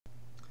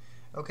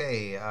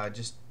Okay,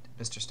 just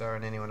Mr. Star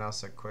and anyone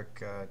else, a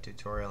quick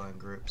tutorial on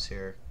groups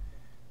here.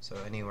 So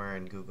anywhere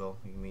in Google,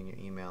 you can be in your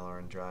email or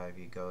in Drive,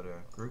 you go to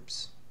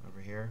groups over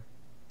here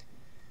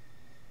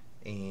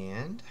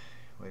and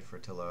wait for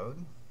it to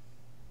load.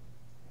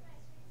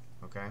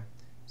 Okay,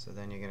 so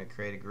then you're going to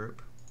create a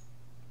group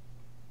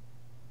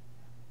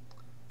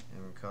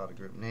and we'll call it a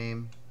group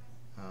name.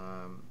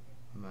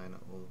 Mine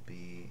will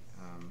be,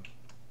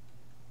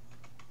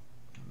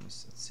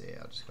 let's see,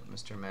 I'll just go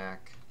Mr.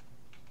 Mac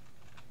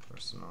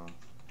Personal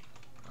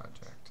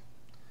Project.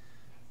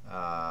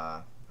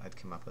 I'd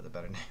come up with a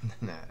better name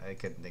than that. I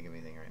couldn't think of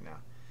anything right now.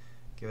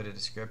 Give it a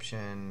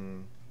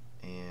description,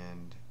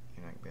 and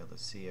you're not going to be able to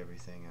see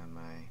everything on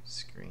my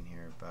screen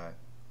here, but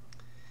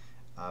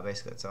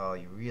basically that's all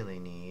you really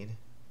need.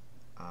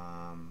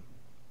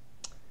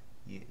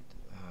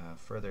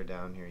 Further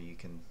down here you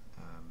can,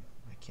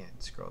 I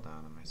can't scroll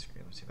down on my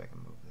screen. Let's see if I can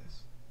move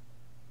this.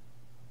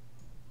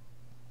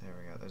 There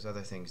we go. There's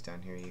other things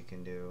down here you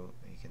can do.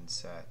 You can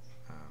set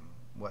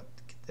what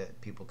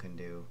that people can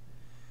do.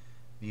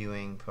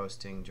 Viewing,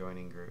 posting,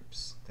 joining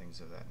groups,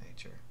 things of that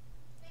nature.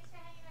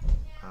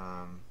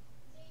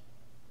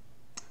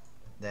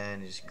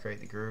 Then you just create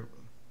the group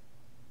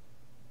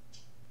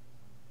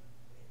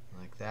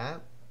like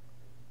that.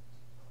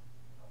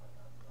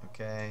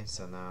 Okay,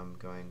 so now I'm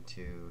going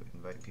to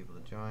invite people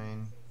to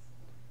join,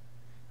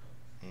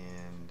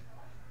 and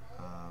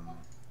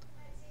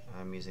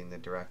I'm using the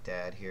direct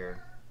add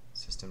here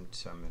system,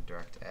 so I'm a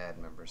direct add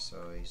member,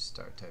 so you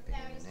start typing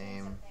in the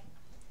name.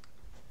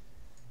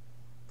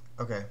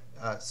 Okay,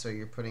 so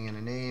you're putting in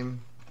a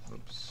name.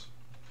 Oops.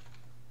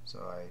 So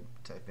I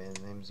type in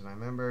the names of my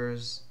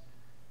members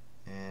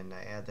and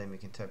I add them. You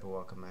can type a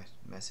welcome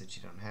message,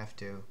 you don't have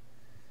to.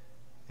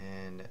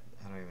 And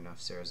I don't even know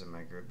if Sarah's in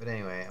my group, but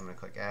anyway, I'm going to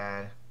click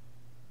add,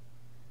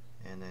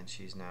 and then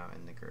she's now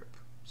in the group.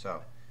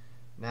 So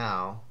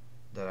now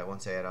that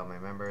once I add all my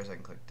members, I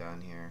can click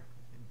done here,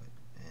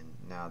 and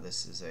now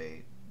this is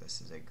a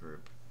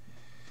group.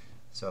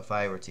 So if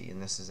I were to,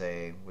 and this is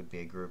would be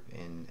a group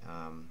in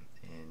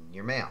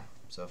your mail.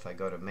 So if I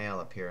go to mail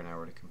up here and I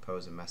were to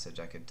compose a message,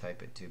 I could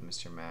type it to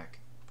Mr. Mac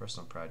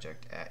Personal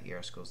Project at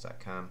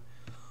erschools.com,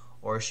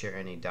 or share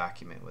any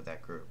document with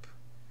that group.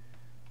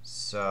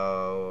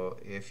 So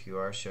if you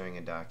are showing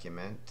a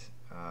document,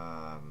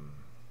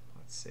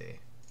 let's see,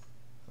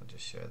 I'll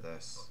just share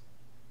this,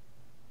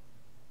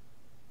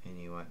 and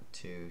you want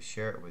to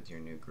share it with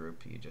your new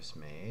group you just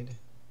made,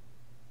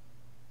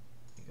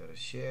 you go to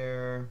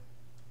share,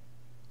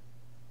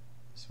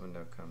 this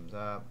window comes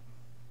up,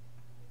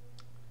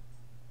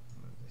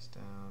 move this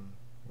down,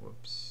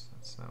 whoops,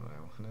 that's not what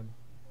I wanted,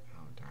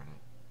 oh darn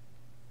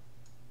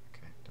it,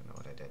 okay, don't know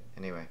what I did,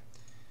 anyway,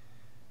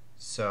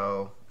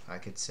 so I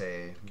could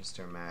say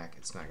Mr. Mac,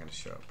 it's not going to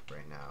show up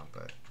right now,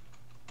 but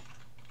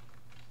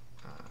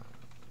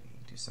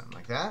do something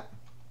like that.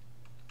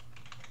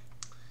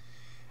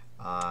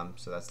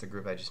 So that's the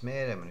group I just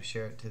made. I'm going to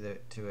share it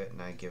to it,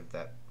 and I give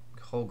that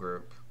whole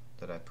group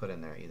that I put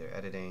in there either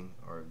editing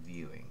or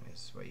viewing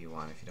is what you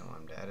want if you don't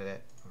want them to edit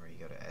it, or you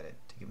go to edit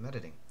to give them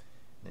editing.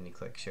 Then you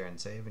click share and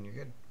save, and you're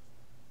good.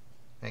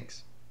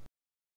 Thanks.